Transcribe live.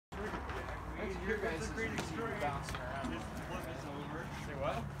your guys' receiver bouncing around. Say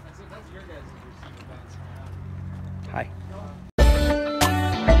what? I said that's your guys' receiver bouncing around. Hi.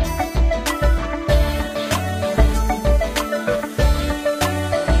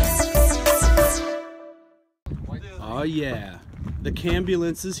 Oh yeah, the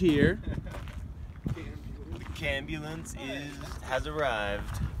Cambulance is here. The Cambulance has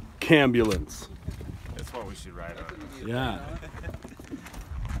arrived. Cambulance. That's what we should ride on. Yeah.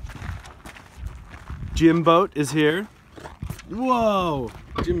 Jim Boat is here. Whoa!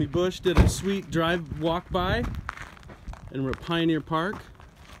 Jimmy Bush did a sweet walk by, and we're at Pioneer Park.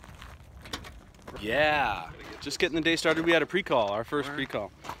 Yeah. Just getting the day started. We had a pre-call, our first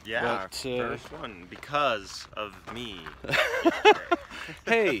pre-call. Yeah, but, our first one because of me.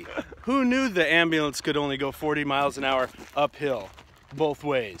 Hey, who knew the ambulance could only go 40 miles an hour uphill, both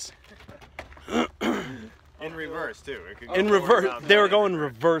ways? In reverse too. It could go In reverse, they were going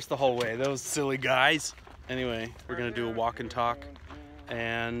reverse the whole way. Those silly guys. Anyway, we're gonna do a walk and talk,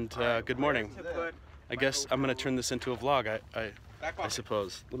 and good morning. I guess I'm gonna turn this into a vlog. I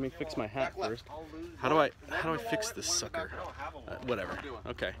suppose. Let me fix my hat first. How do I fix this sucker? Whatever.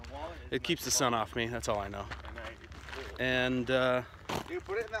 Okay. It keeps the sun off me. That's all I know. And we're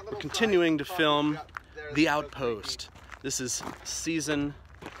continuing to film The Outpost. This is season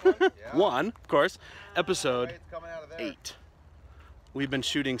 1, of course, episode 8. We've been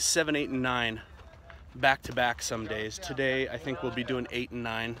shooting 7, 8, and 9 back to back some days. Today, I think we'll be doing 8 and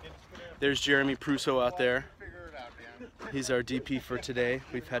 9. There's Jeremy Prusso out there. He's our DP for today.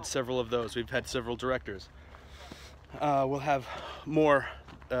 We've had several of those. We've had several directors. We'll have more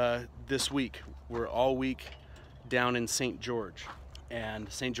this week. We're all week down in St. George,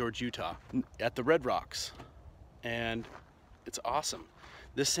 Utah, at the Red Rocks, and it's awesome.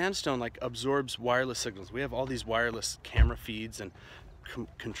 This sandstone like absorbs wireless signals. We have all these wireless camera feeds and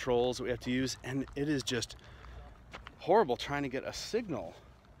controls that we have to use, and it is just horrible trying to get a signal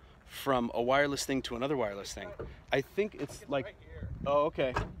from a wireless thing to another wireless thing. I think it's like, oh,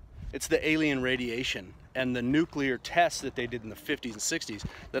 okay. It's the alien radiation and the nuclear tests that they did in the 50s and 60s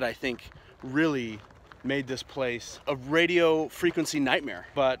that I think really made this place a radio frequency nightmare.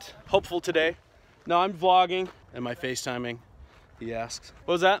 But hopeful today. No, I'm vlogging. Am I FaceTiming? He asks.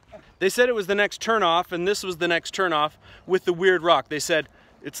 What was that? They said it was the next turnoff, and this was the next turnoff with the weird rock. They said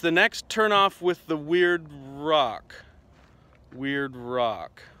it's the next turnoff with the weird rock. Weird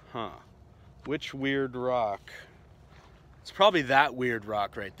rock. Huh. Which weird rock? It's probably that weird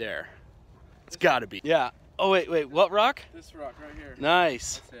rock right there. It's gotta be. Yeah. Oh, wait, what rock? This rock right here.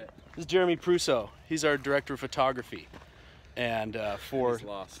 Nice. That's it. This is Jeremy Prusso. He's our director of photography. And for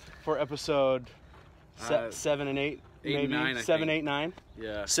episode 7 and 8, 8 maybe? and 9, 7, 8, 9?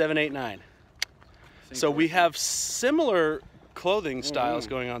 Yeah. 7, 8, 9. So we have similar clothing styles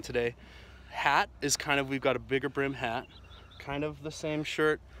going on today. Hat is kind of, we've got a bigger brim hat. Kind of the same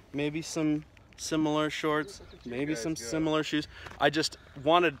shirt. Maybe some similar shorts, maybe some similar shoes. I just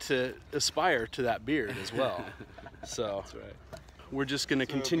wanted to aspire to that beard as well. So we're just gonna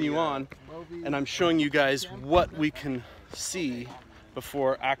continue on, and I'm showing you guys what we can see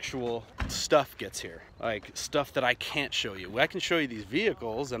before actual stuff gets here. Like stuff that I can't show you. I can show you these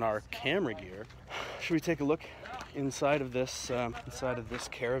vehicles and our camera gear. Should we take a look inside of this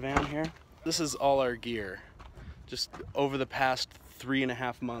caravan here? This is all our gear. Just over the past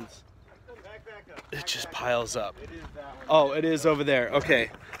 3.5 months, it just piles up. Oh, it is over there.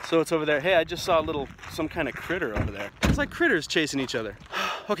 Okay, so it's over there. Hey, I just saw some kind of critter over there. It's like critters chasing each other.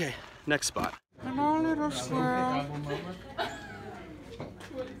 Okay, next spot. Hello, little squirrel.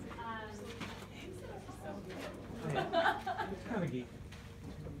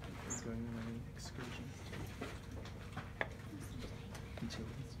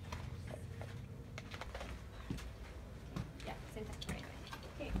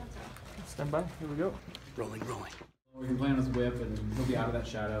 Stand by. Here we go. Rolling. We can play on his whip, and he'll be out of that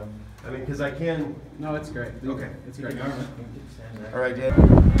shadow. I mean, because I can. No, it's great. Okay. It's great. All right, Dave.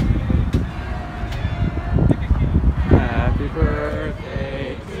 Happy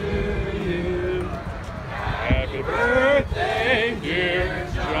birthday to you. Happy birthday, dear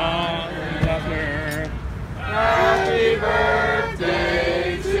John Duffner. Happy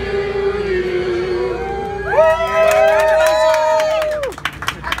birthday to you.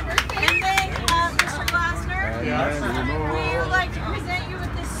 Mr. Glassner, we would like to present you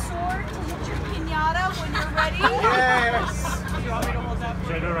with this sword to hit your piñata when you're ready. Yes.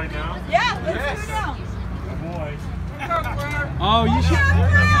 Should I do it right now? Yeah, let's do it now. Oh boy. Oh, you should.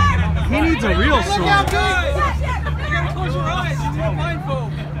 He needs a real sword. You gotta close your eyes. You need a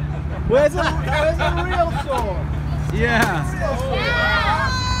blindfold. Where's a real sword? Yeah. Yeah.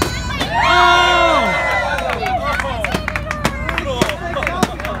 Oh!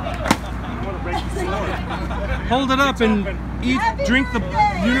 Hold it up and drink the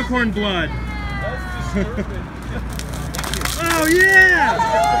unicorn blood. Oh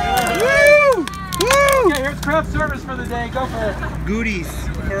yeah! Woo! Woo! Okay, here's craft service for the day. Go for it. Goodies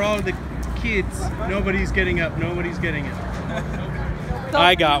for all the kids. Nobody's getting up. Nobody's getting it.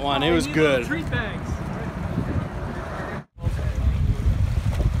 I got one. It was good. Treat bags.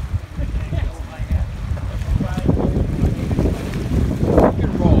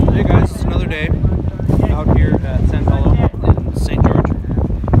 Hey guys, it's another day out here at San Paulo in St. George. I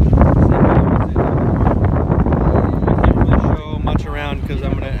can't really show much around because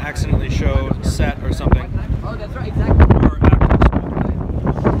I'm going to accidentally show set or something. Oh, that's right, exactly. Or Outpost.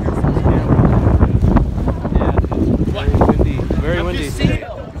 Yeah, very windy today.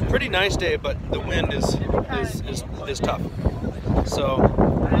 Pretty nice day, but the wind is tough. So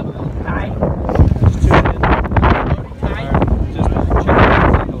just tune in. Just check it out.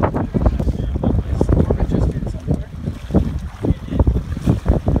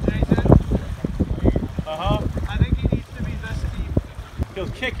 I think he needs to be this deep. He'll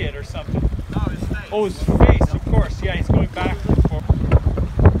kick it or something. No, his face. Oh, his face, of course. Yeah, he's going back and forth.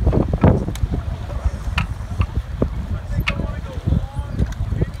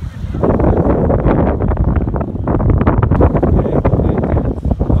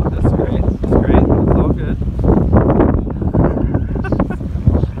 That's great. That's great. It's all good.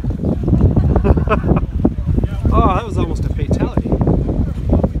 Oh, that was almost a fatality.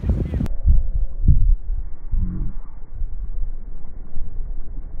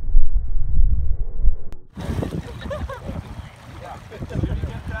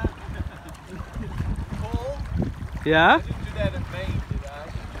 Yeah? I didn't do that in Maine, did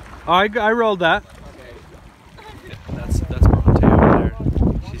I? I rolled that. Okay. That's Bronte over there.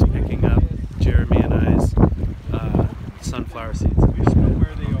 She's picking up Jeremy and I's sunflower seeds. We just Know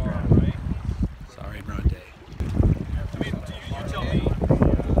where they are, right? Sorry, Bronte. I mean, you tell me.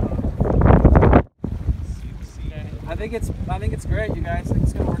 I think it's great, you guys. I think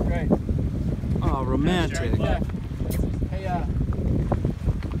it's gonna work great. Oh, romantic. Yeah. Hey,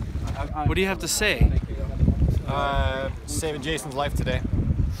 What do you have to say? Saving Jason's life today.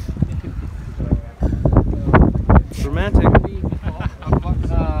 Romantic.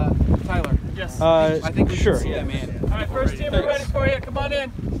 Tyler. Yes. I think we sure. should see that man. All right, first team, we're ready for you. Come on in.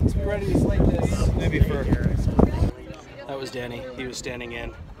 Let's be ready to slate this. Maybe for. That was Danny. He was standing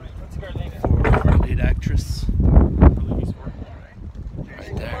in for our lead actress.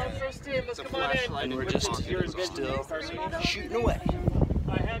 Right there. First team, let's come on in. And we're just still shooting away.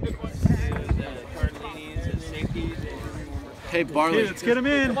 Hey, Barley. Let's get him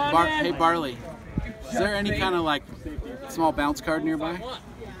in. Hey, Barley. Is there any kind of like small bounce card nearby?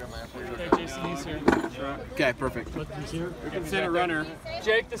 Okay, Jason, he's here. Okay, perfect. He's here. We can send a runner.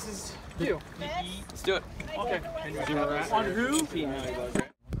 Jake, this is you. Let's do it. Okay. On who?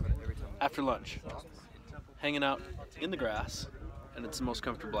 After lunch, hanging out in the grass, and it's the most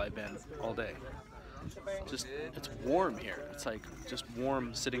comfortable I've been all day. Just, it's warm here. It's like just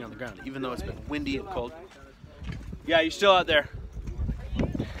warm sitting on the ground, even though it's been windy and cold. Yeah, you're still out there.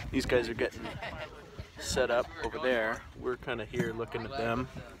 These guys are getting set up over there. We're kind of here looking at them.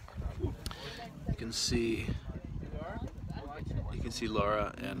 You can see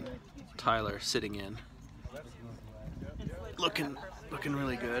Laura and Tyler sitting in, looking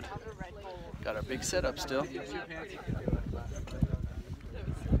really good. Got our big setup still,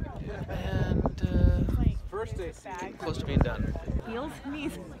 and getting close to being done. Heels,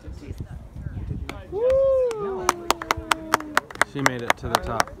 knees. Woo! She made it to the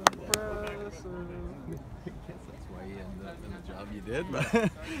top. That's why you ended up in the job you did.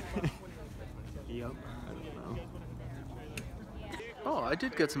 Yep. I don't know. Oh, I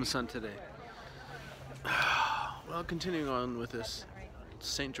did get some sun today. Well, continuing on with this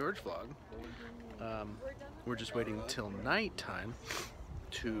St. George vlog, we're just waiting till nighttime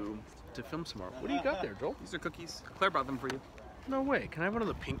to film some more. What do you got there, Joel? These are cookies. Claire brought them for you. No way. Can I have one of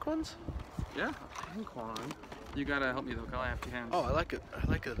the pink ones? Yeah. Pink one. You gotta help me though. I have 2 hands. Oh, I like it. I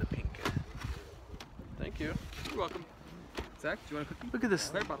like the pink. Thank you. You're welcome. Zach, do you want a cookie? Look at this.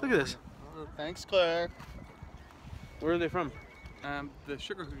 Claire Look brought at this. Thanks, Claire. Where are they from? The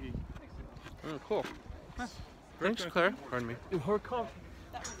sugar cookie. Oh, cool. Thanks, Claire. Pardon me. Her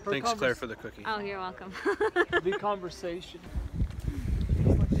Thanks, Claire, for the cookie. Oh, you're welcome. The conversation.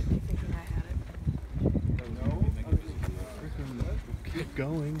 Keep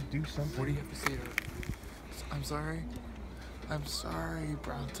going. Do something. What do you have to say to her? I'm sorry. I'm sorry,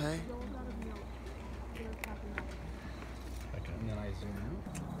 Bronte. And then I zoom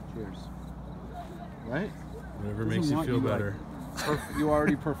out. Cheers. Right? Whatever Doesn't makes you want feel you, like, better. You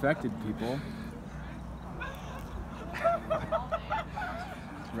already perfected people.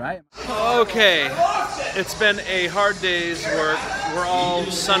 Right? Okay, it's been a hard day's work. We're all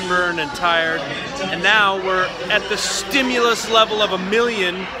sunburned and tired, and now we're at the stimulus level of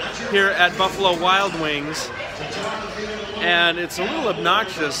 1,000,000 here at Buffalo Wild Wings, and it's a little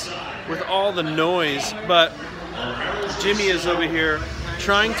obnoxious with all the noise, but Jimmy is over here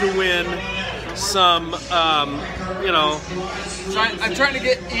trying to win some, you know. I'm trying to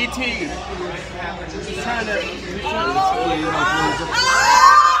get ET.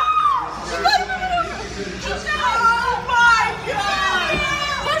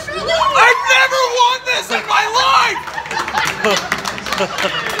 I've never won this in my life!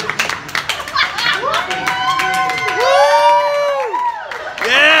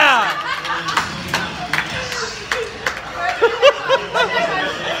 Yeah!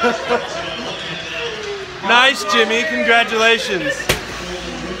 Nice, Jimmy. Congratulations.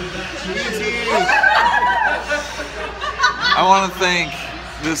 I want to thank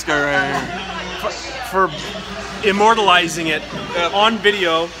this guy right here. For immortalizing it on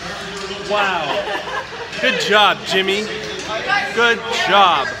video. Wow. Good job, Jimmy. Good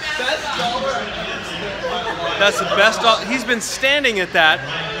job. That's the best. He's been standing at that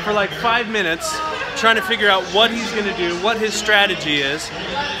for like 5 minutes, trying to figure out what he's going to do, what his strategy is.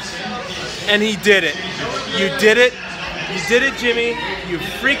 And he did it. You did it. You did it, Jimmy. You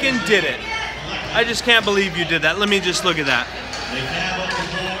freaking did it. I just can't believe you did that. Let me just look at that.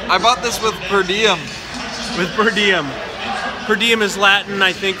 I bought this with per diem. With per diem. Per diem is Latin,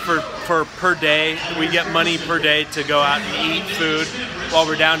 I think, for per day. We get money per day to go out and eat food while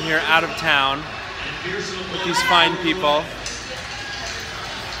we're down here out of town with these fine people.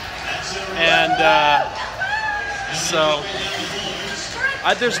 And so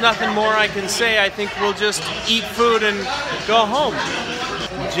there's nothing more I can say. I think we'll just eat food and go home.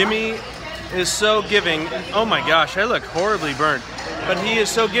 Jimmy is so giving. Oh my gosh, I look horribly burnt. But he is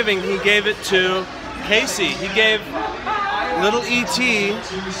so giving, he gave it to Casey. He gave little E.T.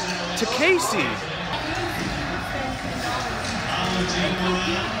 to Casey.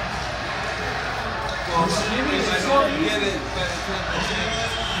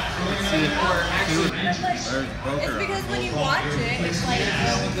 It's because when you watch it, it's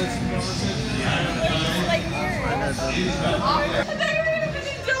like weird. I thought you were gonna do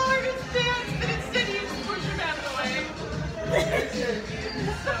the Jordan's dance, but instead you just push your hand away.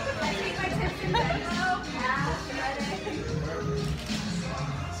 I take my tips in bed.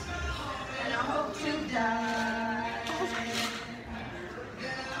 And I hope to die.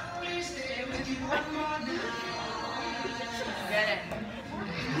 Get it.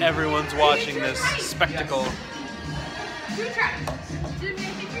 Everyone's watching this spectacle. Do try. Jimmy, I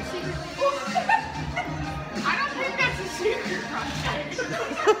think you're secretly. I don't think that's a secret project.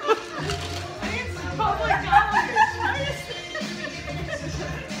 I think it's public knowledge.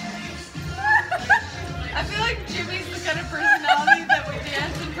 I feel like Jimmy's the kind of personality that would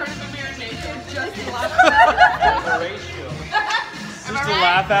dance in front of a mirror naked just to laugh at him. Just to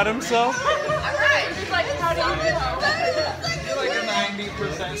laugh at himself? Alright, just like, how do you know? Like a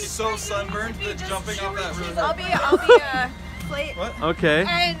 90%. So sunburned that jumping off that roof. I'll be plate. What? Okay.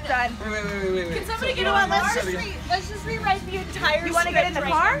 And done. Wait. Can somebody get on? Let's just rewrite the entire. You want to get in the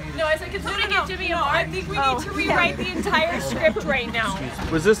car? No, I said, can somebody get Jimmy on? I think we need to rewrite the entire script right now.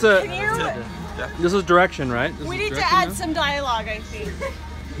 Was this this is direction, right? We need to add some dialogue, I think.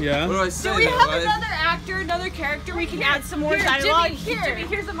 Yeah. What do I say? Do we have another actor, another character? We can add some more dialogue. Jimmy,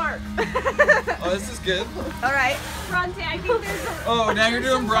 here's a mark. Oh, this is good. All right. Bronte, I think there's a... Oh, now you're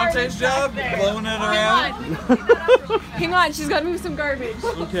doing Bronte's job? Blowing it around? Hang on, she's got to move some garbage.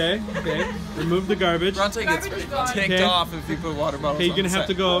 Okay. Remove the garbage. Bronte gets ticked off if you put water bottles Okay, you're gonna on have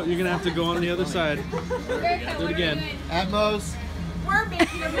to go. You're gonna have to go on the other side. Do it again. Atmos. We're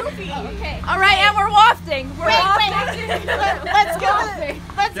making a movie. Okay. All right, and we're wafting. Let's go.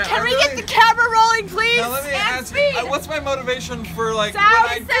 Can we get the camera rolling, please? Now let me ask you, what's my motivation for like Sound,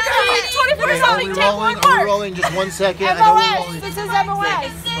 when I... 24 something, take one Are we more. rolling just 1 second? MOS, this is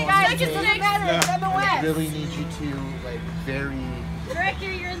MOS. Guys, it doesn't matter, it's MOS. I really need you to, like, very...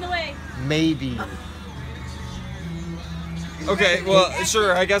 Director, you're in the way. Maybe. Okay, well,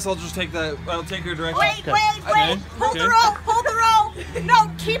 sure, I guess I'll just take that, I'll take your direction. Wait. Hold the roll. No,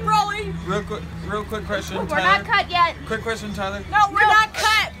 keep rolling. Real quick question, We're Tyler. not cut yet. Quick question, Tyler. No, we're not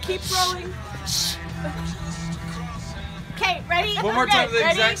cut. Keep rolling. Okay, ready? One more time, the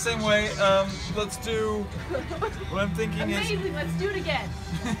Ready? exact same way. Let's do. What I'm thinking Amazing. Let's do it again.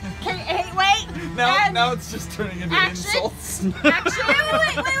 Okay, hey, wait. Now it's just turning into insults. Action.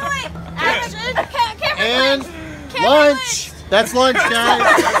 Wait. Action. And lunch. That's lunch, guys.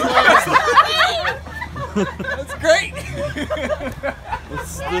 That's great.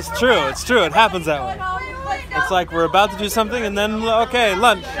 It's true. It's true. It happens that way. It's like we're about to do something and then, okay,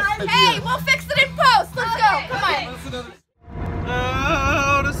 lunch. Hey, we'll fix it in post. Let's go. Come on.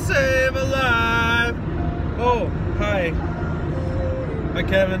 Oh, to save a life. Oh, hi. Hi,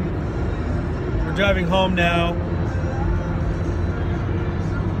 Kevin. We're driving home now.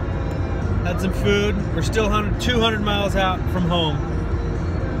 Had some food. We're still 200 miles out from home.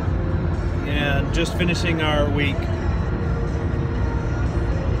 And just finishing our week.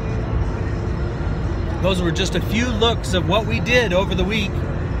 Those were just a few looks of what we did over the week.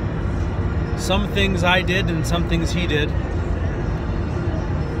 Some things I did and some things he did.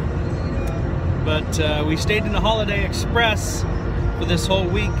 But we stayed in a Holiday Express for this whole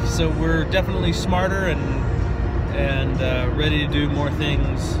week, so we're definitely smarter and ready to do more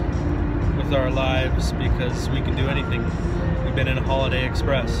things with our lives because we can do anything. We've been in a Holiday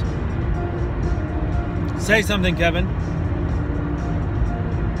Express. Say something, Kevin.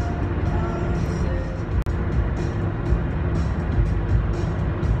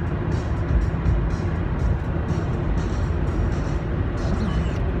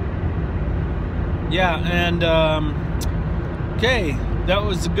 Yeah, and okay, that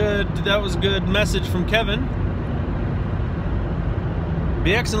was a good message from Kevin.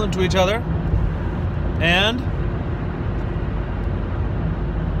 Be excellent to each other, and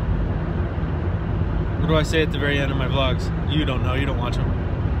what do I say at the very end of my vlogs? You don't know, you don't watch them.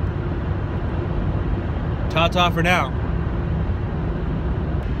 Ta-ta for now.